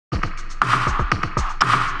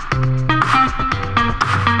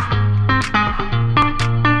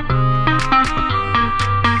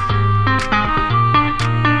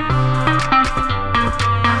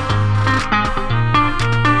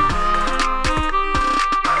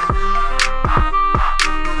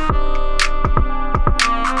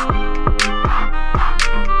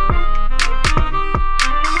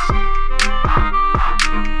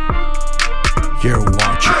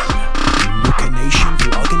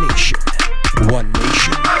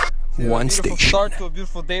one station. Start to a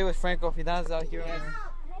beautiful day with Franco Fidanza out here.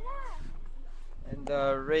 And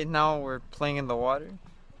right now we're playing in the water.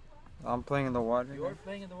 I'm playing in the water. You're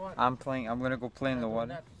playing in the water. I'm gonna go play in the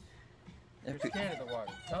water. You're scared of the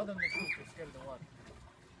water. Tell them the truth. You're scared of the water.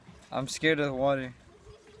 I'm scared of the water.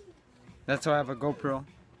 That's why I have a GoPro.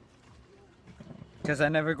 Because I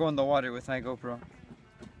never go in the water with my GoPro.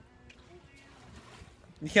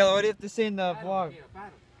 Michael, what do you have to say in the vlog? Hello.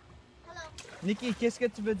 Nikki, qu'est-ce que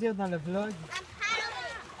tu veux dire dans le vlog?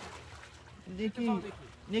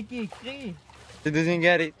 Nikki, crie! He doesn't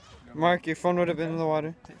get it. Mark, your phone would have been in the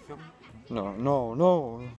water.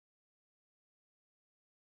 No.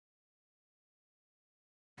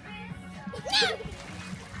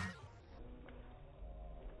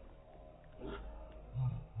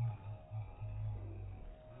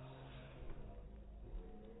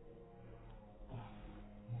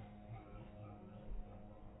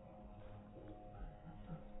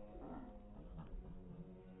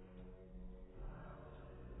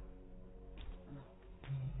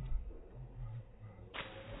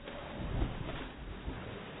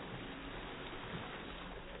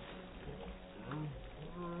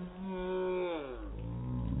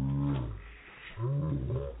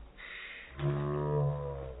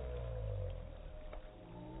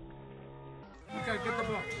 Okay, get the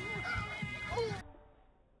ball.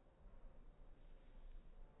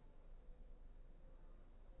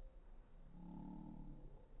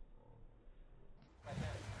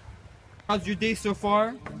 How's your day so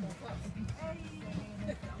far?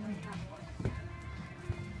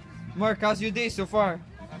 Mark, how's your day so far?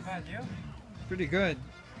 Not bad, you? Pretty good.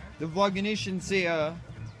 The Vlogger Nation say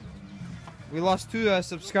we lost 2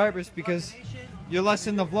 subscribers because you're less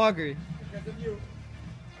than the vlogger. Because of you.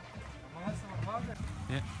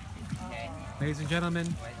 Yeah. Ladies and gentlemen,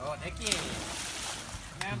 Oh, Nicky.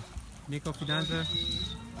 Nico Fidanza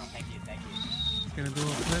Oh, thank you. is gonna do a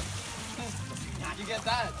flip. How'd you get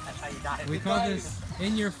that? That's how you died. We call this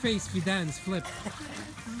in your face Fidanz flip.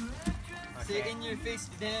 Say in your face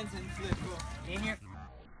dance and flip. Go. In your...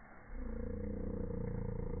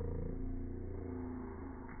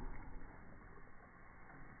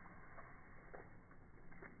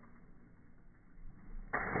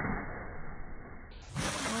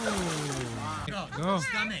 Go.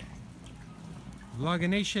 Stomach. Vlogger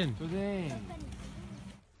Nation. Today.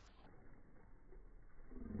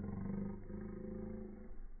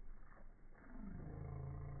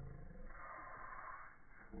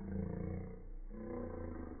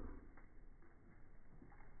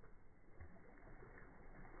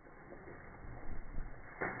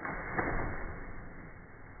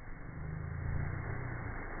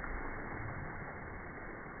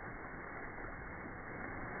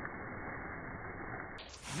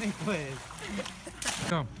 Nicholas.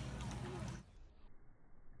 Go.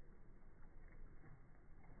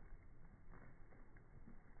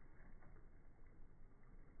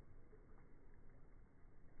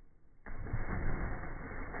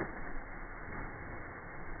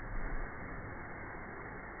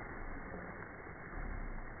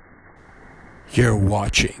 You're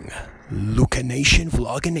watching Luca Nation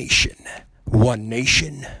Vlogger Nation. One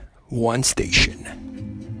nation, one station.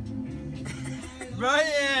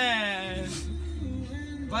 Brian!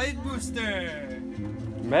 Bite Booster!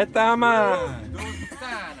 Metama!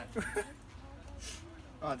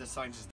 Oh, the song just